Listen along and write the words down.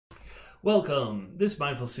Welcome! This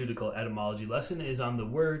mindful-ceutical etymology lesson is on the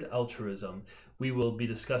word altruism. We will be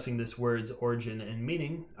discussing this word's origin and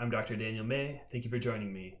meaning. I'm Dr. Daniel May. Thank you for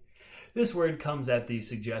joining me. This word comes at the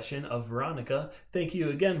suggestion of Veronica. Thank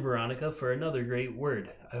you again, Veronica, for another great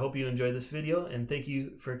word. I hope you enjoyed this video, and thank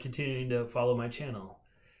you for continuing to follow my channel.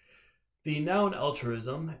 The noun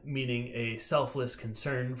altruism, meaning a selfless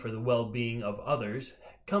concern for the well-being of others,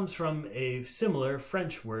 comes from a similar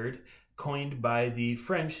French word coined by the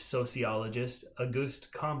French sociologist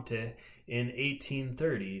Auguste Comte in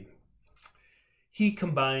 1830. He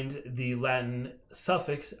combined the Latin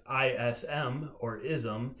suffix ism, or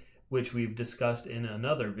ism, which we've discussed in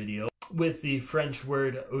another video, with the French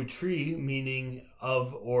word autrui, meaning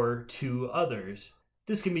of or to others.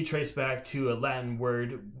 This can be traced back to a Latin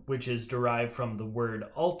word which is derived from the word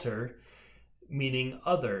alter, meaning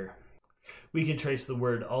other. We can trace the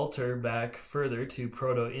word alter back further to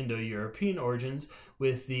Proto-Indo-European origins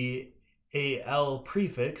with the al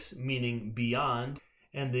prefix meaning beyond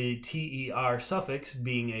and the ter suffix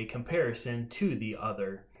being a comparison to the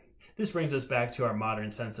other. This brings us back to our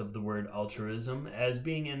modern sense of the word altruism as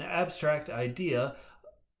being an abstract idea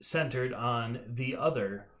centered on the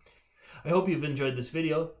other. I hope you've enjoyed this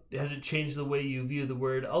video. Has it changed the way you view the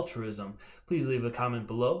word altruism? Please leave a comment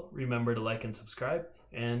below. Remember to like and subscribe.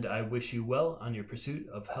 And I wish you well on your pursuit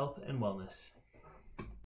of health and wellness.